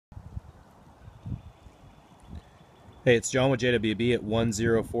Hey, it's John with JWB at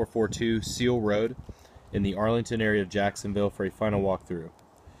 10442 Seal Road in the Arlington area of Jacksonville for a final walkthrough.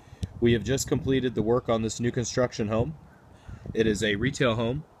 We have just completed the work on this new construction home. It is a retail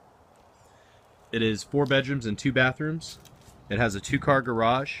home. It is 4 bedrooms and 2 bathrooms. It has a 2-car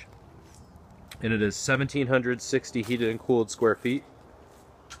garage, and it is 1,760 heated and cooled square feet.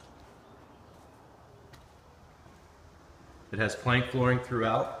 It has plank flooring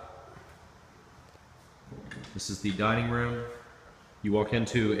throughout. This is the dining room. You walk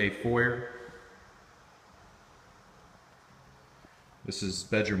into a foyer. This is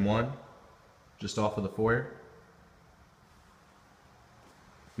bedroom 1, just off of the foyer.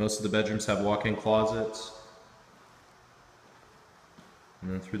 Most of the bedrooms have walk-in closets.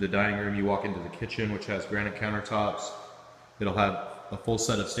 And then through the dining room you walk into the kitchen, which has granite countertops. It'll have a full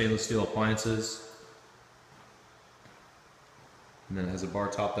set of stainless steel appliances. And then it has a bar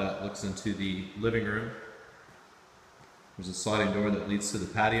top that looks into the living room. There's a sliding door that leads to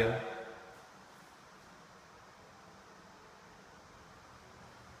the patio.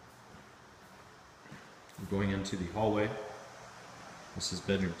 We're going into the hallway. This is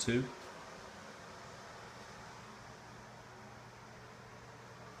bedroom 2.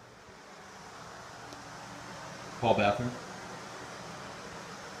 Hall bathroom.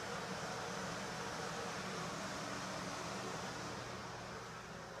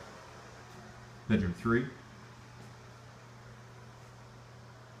 Bedroom 3.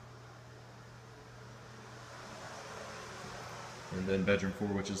 And then bedroom 4,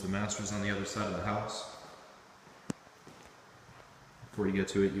 which is the master's on the other side of the house. Before you get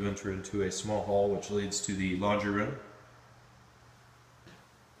to it, you enter into a small hall which leads to the laundry room.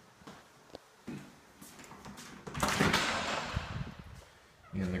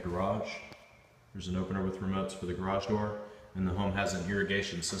 And the garage. There's an opener with remotes for the garage door, and the home has an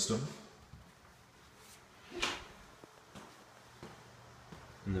irrigation system.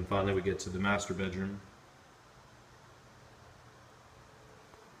 And then finally we get to the master bedroom.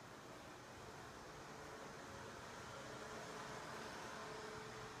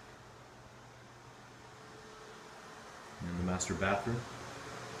 And the master bathroom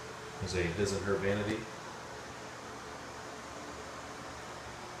is a his and her vanity.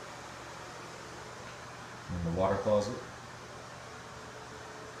 And the water closet.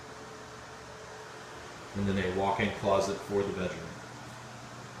 And then a walk-in closet for the bedroom.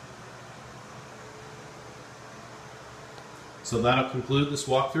 So that'll conclude this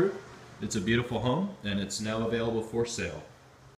walkthrough. It's a beautiful home and it's now available for sale.